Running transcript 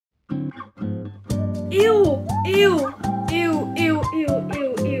Ew, ew, ew, ew, ew,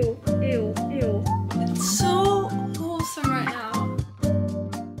 ew, ew, ew, ew. It's so wholesome right now.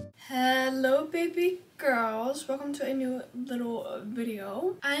 Hello baby girls, welcome to a new little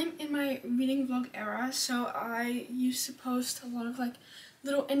video. I'm in my reading vlog era, so I used to post a lot of like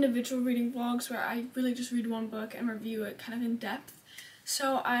little individual reading vlogs where I really just read one book and review it kind of in depth.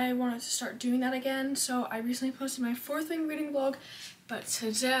 So I wanted to start doing that again, so I recently posted my fourth wing reading vlog, but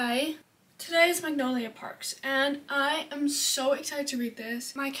today is Magnolia Parks, and I am so excited to read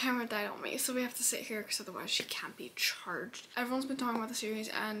this. My camera died on me, so we have to sit here because otherwise she can't be charged. Everyone's been talking about the series,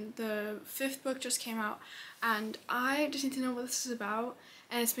 and the fifth book just came out, and I just need to know what this is about.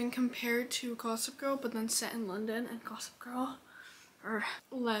 And it's been compared to Gossip Girl, but then set in London, and Gossip Girl.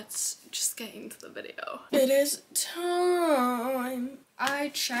 Let's just get into the video. It is time. I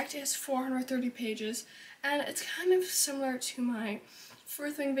checked, it has 430 pages, and it's kind of similar to my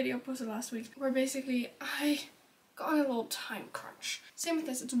fourth wing video posted last week, where basically I got on a little time crunch. Same with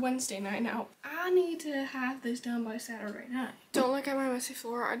this, it's Wednesday night now. I need to have this done by Saturday night. Don't look at my messy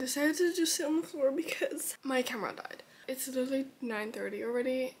floor. I decided to just sit on the floor because my camera died. It's literally 9:30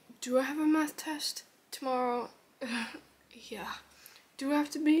 already. Do I have a math test tomorrow? Yeah. Do I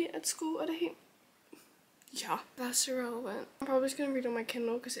have to be at school at 8? Yeah, that's irrelevant. I'm probably just gonna read on my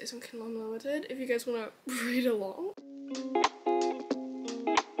Kindle because it is on Kindle Unlimited if you guys want to read along.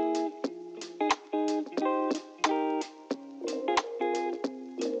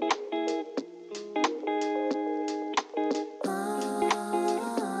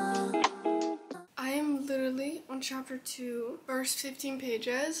 I am literally on chapter 2, first 15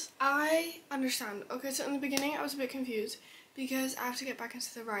 pages. I understand. Okay, so in the beginning I was a bit confused because I have to get back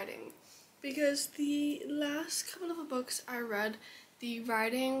into the writing. Because the last couple of books I read, the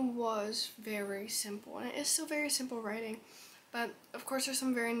writing was very simple, and it is still very simple writing, but of course there's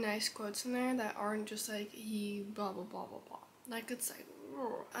some very nice quotes in there that aren't just like he blah blah blah blah blah. Like it's like,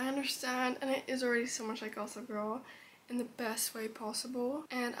 I understand, and it is already so much like Gossip Girl in the best way possible.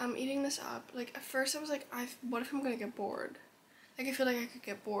 And I'm eating this up. Like at first I was like, what if I'm gonna get bored? Like I feel like I could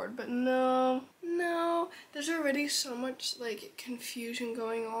get bored, but no, there's already so much like confusion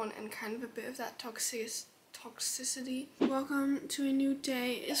going on and kind of a bit of that toxicity. Welcome to a new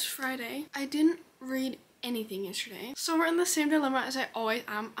day. It's Friday. I didn't read anything yesterday, so we're in the same dilemma as I always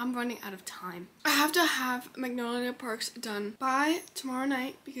am. I'm running out of time. I have to have Magnolia Parks done by tomorrow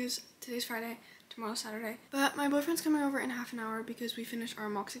night because today's Friday, tomorrow's Saturday. But my boyfriend's coming over in half an hour because we finished our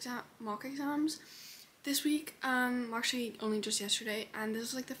mock exams this week, actually only just yesterday, and this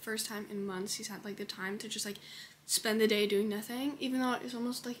is like the first time in months he's had like the time to just like spend the day doing nothing, even though it's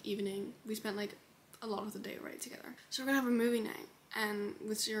almost like evening. We spent like a lot of the day right together. So we're gonna have a movie night, and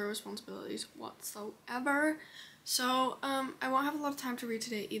with zero responsibilities whatsoever. So I won't have a lot of time to read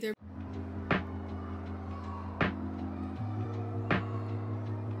today either.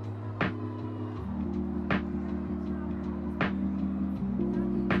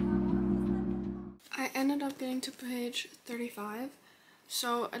 I ended up getting to page 35,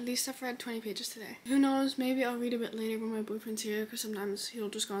 so at least I've read 20 pages today. Who knows, maybe I'll read a bit later when my boyfriend's here, because sometimes he'll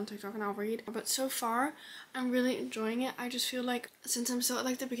just go on TikTok and I'll read. But so far, I'm really enjoying it. I just feel like, since I'm still at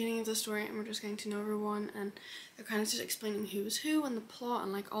like the beginning of the story and we're just getting to know everyone and they're kind of just explaining who's who and the plot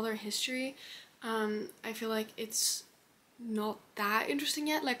and like all their history, I feel like it's not that interesting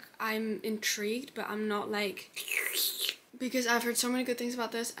yet. Like I'm intrigued, but I'm not like, because I've heard so many good things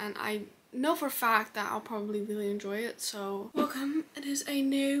about this and I know for a fact that I'll probably really enjoy it. So welcome, it is a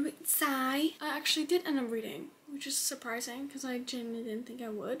new day. I actually did end up reading, which is surprising because I genuinely didn't think I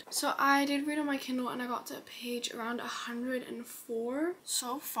would. So I did read on my Kindle and I got to page around 104.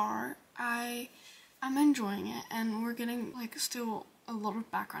 So far I'm enjoying it, and we're getting like still a lot of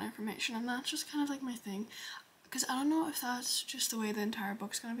background information, and that's just kind of like my thing, because I don't know if that's just the way the entire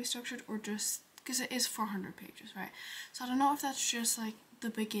book's gonna be structured, or just because it is 400 pages, right? So I don't know if that's just like the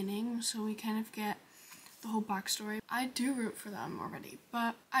beginning, so we kind of get the whole backstory. I do root for them already,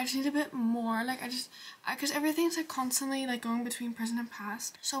 but I just need a bit more. Like because everything's like constantly like going between present and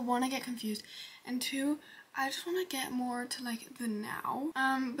past, so one, I get confused, and two, I just want to get more to like the now.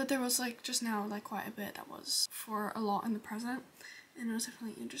 But there was like just now like quite a bit that was for a lot in the present, and it was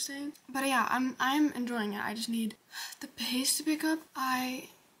definitely interesting. But yeah, I'm enjoying it. I just need the pace to pick up. I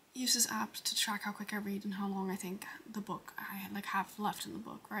use this app to track how quick I read and how long I think the book I like have left in the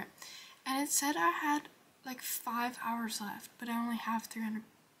book, right? And it said I had like 5 hours left, but I only have 300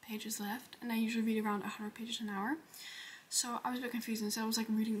 pages left, and I usually read around 100 pages an hour. So I was a bit confused, and so I was like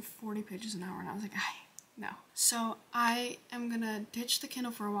reading 40 pages an hour, and I was like, No. So I am gonna ditch the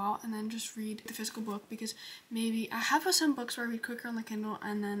Kindle for a while and then just read the physical book, because maybe I have some books where I read quicker on the Kindle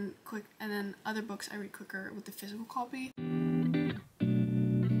and then other books I read quicker with the physical copy.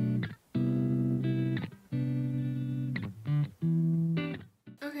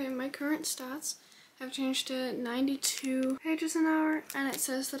 Okay, my current stats have changed to 92 pages an hour, and it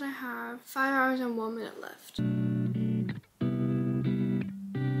says that I have 5 hours and 1 minute left.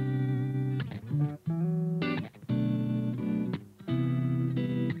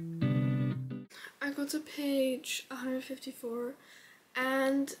 I go to page 154,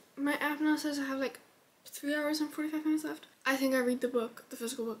 and my app now says I have like 3 hours and 45 minutes left. I think I read the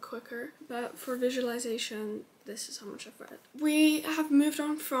physical book quicker, but for visualization, this is how much I've read. We have moved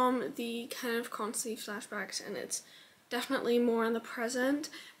on from the kind of constantly flashbacks, and it's definitely more in the present,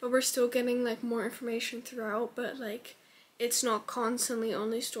 but we're still getting like more information throughout, but like it's not constantly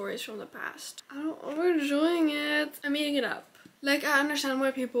only stories from the past. I don't know, we're enjoying it. I'm eating it up. Like, I understand why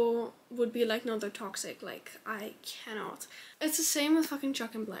people would be like, no, they're toxic. Like, I cannot. It's the same with fucking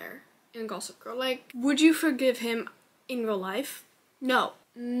Chuck and Blair in Gossip Girl. Like, would you forgive him in real life? No,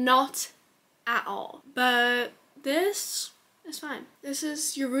 not at all. But this is fine. This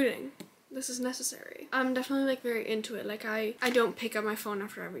is, you're rooting. This is necessary. I'm definitely like very into it. Like, I don't pick up my phone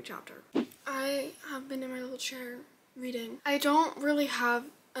after every chapter. I have been in my little chair reading. I don't really have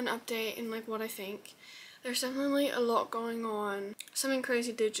an update in like what I think. There's definitely a lot going on. Something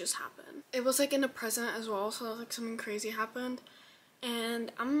crazy did just happen. It was like in the present as well, so like something crazy happened.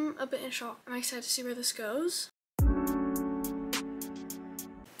 And I'm a bit in shock. I'm excited to see where this goes.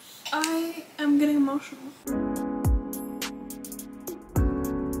 I am getting emotional.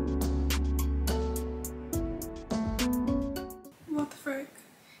 What the frick?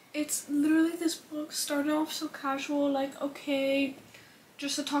 It's literally, this book started off so casual, like, okay,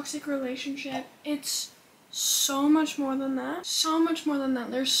 just a toxic relationship. It's so much more than that. So much more than that.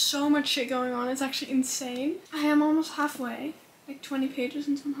 There's so much shit going on. It's actually insane. I am almost halfway. Like 20 pages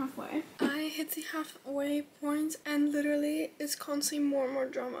into I'm halfway. I hit the halfway point, and literally it's constantly more and more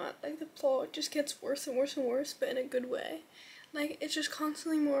drama. Like, the plot just gets worse and worse and worse, but in a good way. Like, it's just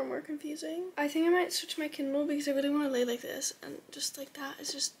constantly more and more confusing. I think I might switch my Kindle because I really want to lay like this, and just like that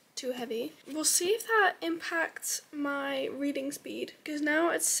is just too heavy. We'll see if that impacts my reading speed, because now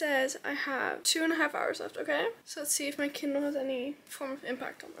it says I have 2.5 hours left, okay? So let's see if my Kindle has any form of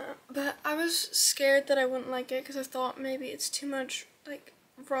impact on that. But I was scared that I wouldn't like it because I thought maybe it's too much like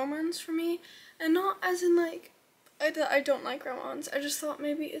romance for me, and not as in like I don't like romance. I just thought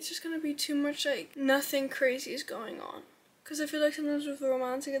maybe it's just gonna be too much like nothing crazy is going on, because I feel like sometimes with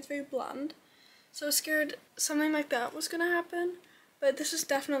romance it gets very bland. So I was scared something like that was gonna happen. But this is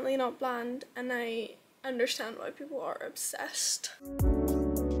definitely not bland, and I understand why people are obsessed.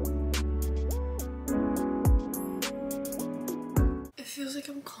 It feels like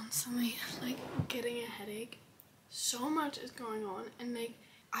I'm constantly like getting a headache. So much is going on, and like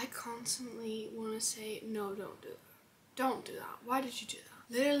I constantly want to say, no, don't do that. Don't do that. Why did you do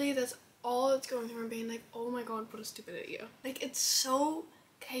that? Literally, that's all that's going through my brain. Like, oh my god, what a stupid idiot. Like, it's so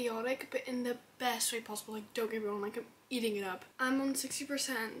chaotic, but in the best way possible. Like, don't get me wrong, like I'm eating it up. I'm on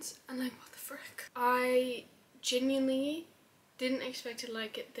 60%, and like, what the frick? I genuinely didn't expect to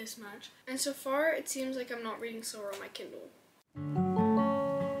like it this much, and so far it seems like I'm not reading slower on my Kindle.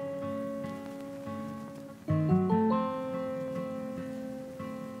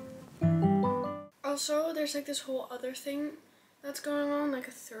 Also, there's like this whole other thing that's going on, like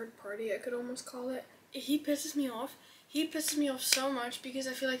a third party I could almost call it. He pisses me off. He pisses me off so much because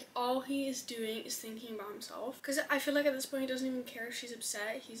I feel like all he is doing is thinking about himself. Because I feel like at this point he doesn't even care if she's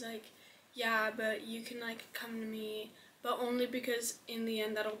upset. He's like, yeah, but you can like come to me, but only because in the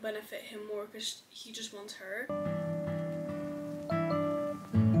end that'll benefit him more, because he just wants her.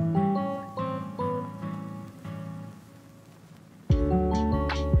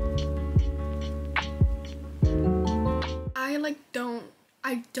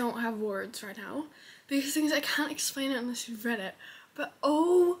 I don't have words right now, because things I can't explain it unless you've read it. But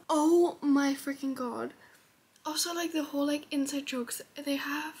oh my freaking god. Also, like, the whole like inside jokes they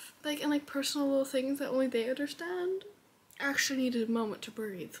have, like, and like personal little things that only they understand. I actually needed a moment to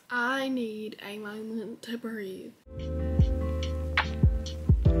breathe. I need a moment to breathe.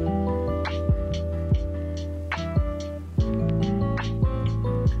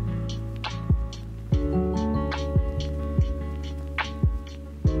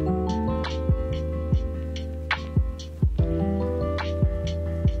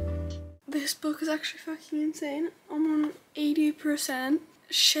 This book is actually fucking insane. I'm on 80%.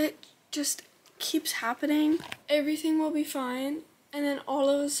 Shit just keeps happening. Everything will be fine. and then all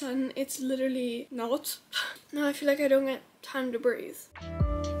of a sudden it's literally not. Now I feel like I don't get time to breathe.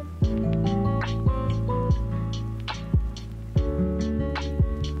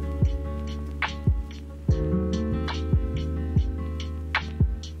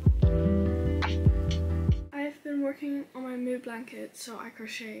 I've been working on my mood blanket, so I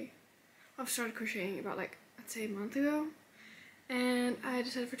crochet. I've started crocheting about like, I'd say a month ago. And I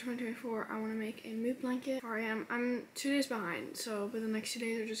decided for 2024 I want to make a mood blanket. Here I am. I'm 2 days behind, so but the next 2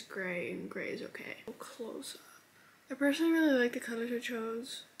 days are just gray, and gray is okay. Close up. I personally really like the colors I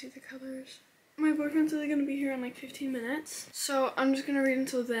chose. See the colors? My boyfriend's really gonna be here in like 15 minutes, so I'm just gonna read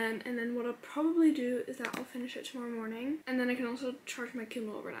until then, and then what I'll probably do is that I'll finish it tomorrow morning, and then I can also charge my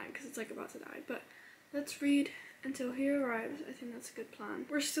Kindle overnight because it's like about to die. But let's read until he arrives. I think that's a good plan.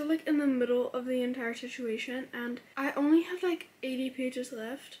 We're still like in the middle of the entire situation, and I only have like 80 pages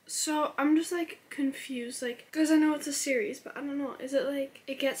left, so I'm just like confused, like, because I know it's a series, but I don't know, is it like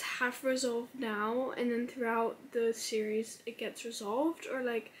it gets half resolved now and then throughout the series it gets resolved, or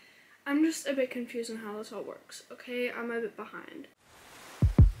like I'm just a bit confused on how this all works. Okay, I'm a bit behind.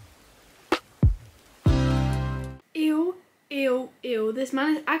 Ew, ew, ew, this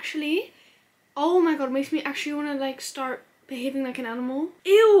man is actually, oh my god, it makes me actually want to like start behaving like an animal.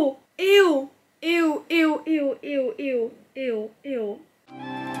 Ew! Ew! Ew! Ew! Ew! Ew! Ew! Ew! Ew!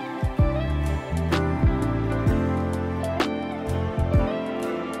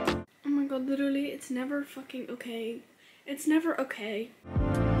 Oh my god, literally, it's never fucking okay. It's never okay.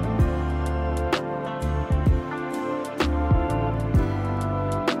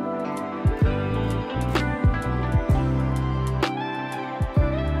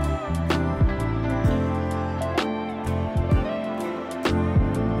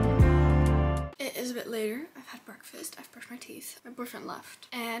 Later, I've had breakfast, I've brushed my teeth, my boyfriend left,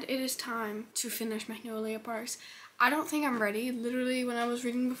 and it is time to finish Magnolia Parks. I don't think I'm ready. Literally, when I was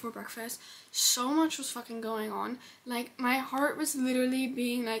reading before breakfast, so much was fucking going on. Like, my heart was literally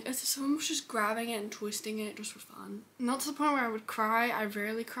being like, as if someone was just grabbing it and twisting it just for fun. Not to the point where I would cry. I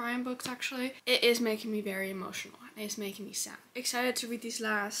rarely cry in books, actually. It is making me very emotional. It's making me sad. Excited to read these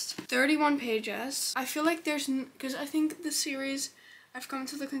last 31 pages. I feel like there's, because I think the series, I've come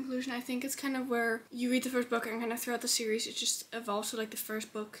to the conclusion, I think it's kind of where you read the first book and kind of throughout the series it just evolves to like the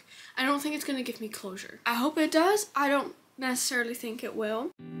first book. I don't think it's going to give me closure. I hope it does. I don't necessarily think it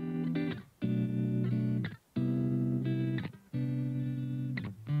will.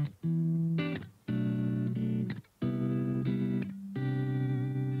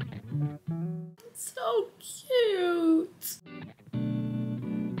 It's so cute.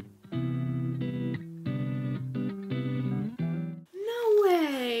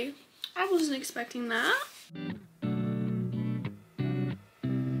 I wasn't expecting that.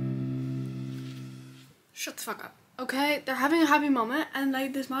 Shut the fuck up. Okay, they're having a happy moment and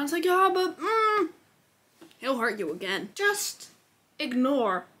like this man's like, yeah, but he'll hurt you again. Just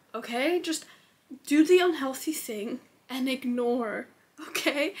ignore, okay? Just do the unhealthy thing and ignore,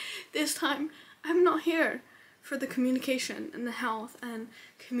 okay? This time, I'm not here for the communication and the health, and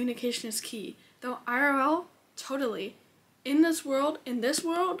communication is key. Though IRL, totally. In this world,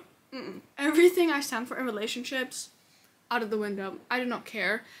 everything I stand for in relationships, out of the window. I do not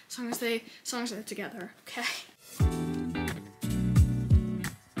care as long as they're together, okay?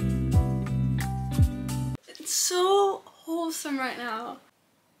 It's so wholesome right now.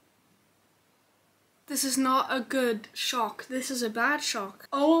 This is not a good shock. This is a bad shock.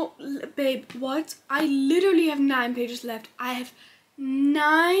 Oh, babe, what? I literally have 9 pages left. I have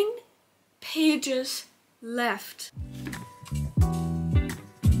 9 pages left.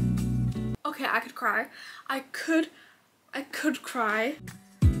 Okay, I could cry. I could cry.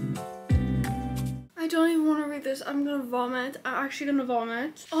 I don't even want to read this. I'm gonna vomit. I'm actually gonna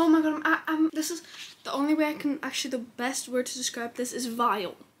vomit. Oh my god, this is the only way I can, actually the best word to describe this is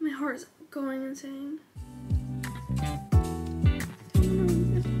vile. My heart is going insane.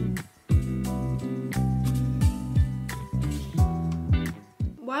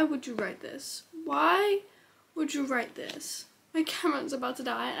 Why would you write this? Why would you write this? My camera's about to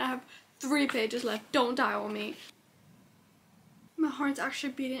die and I have 3 pages left. Don't die on me. My heart's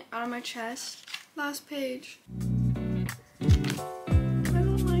actually beating out of my chest. Last page. I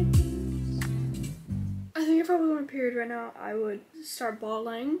don't like this. I think if I was on a period right now, I would start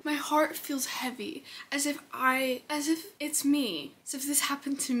bawling. My heart feels heavy, as if it's me, as if this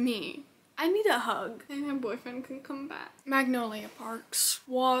happened to me. I need a hug. Maybe my boyfriend can come back. Magnolia Parks.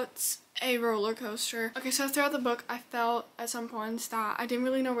 What a roller coaster. Okay, so throughout the book, I felt at some points that I didn't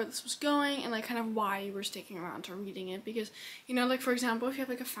really know where this was going and like kind of why you were sticking around to reading it, because, you know, like for example, if you have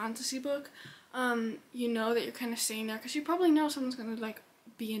like a fantasy book, you know that you're kind of staying there because you probably know someone's gonna like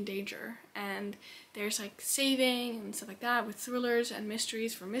be in danger, and there's like saving and stuff like that. With thrillers and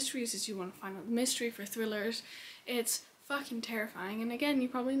mysteries, for mysteries is you want to find out the mystery. For thrillers, it's fucking terrifying, and again, you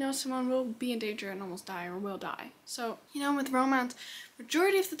probably know someone will be in danger and almost die or will die. So, you know, with romance,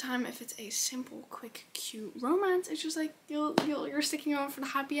 majority of the time, if it's a simple, quick, cute romance, it's just like you're sticking around for the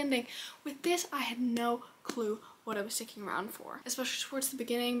happy ending. With this, I had no clue what I was sticking around for, especially towards the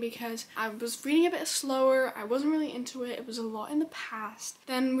beginning, because I was reading a bit slower. I wasn't really into it. It was a lot in the past.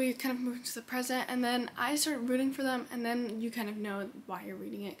 Then we kind of moved into the present, and then I started rooting for them, and then you kind of know why you're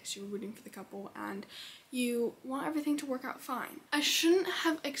reading it, because you're rooting for the couple and you want everything to work out fine. I shouldn't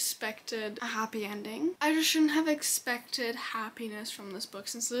have expected a happy ending. I just shouldn't have expected happiness from this book,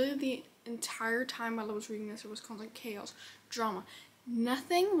 since literally the entire time while I was reading this, it was constant chaos, drama.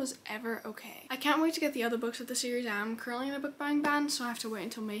 Nothing was ever okay. I can't wait to get the other books of the series. I'm currently in a book buying ban, so I have to wait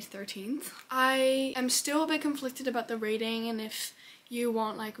until May 13th. I am still a bit conflicted about the rating, and if you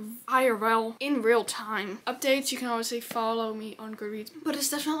want like IRL, in real time updates, you can obviously follow me on Goodreads, but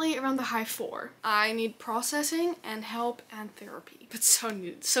it's definitely around the high 4. I need processing and help and therapy, but so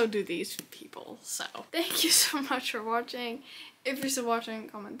do these people. So thank you so much for watching. If you're still watching,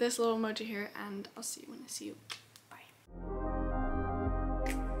 comment this little emoji here, and I'll see you when I see you. Bye.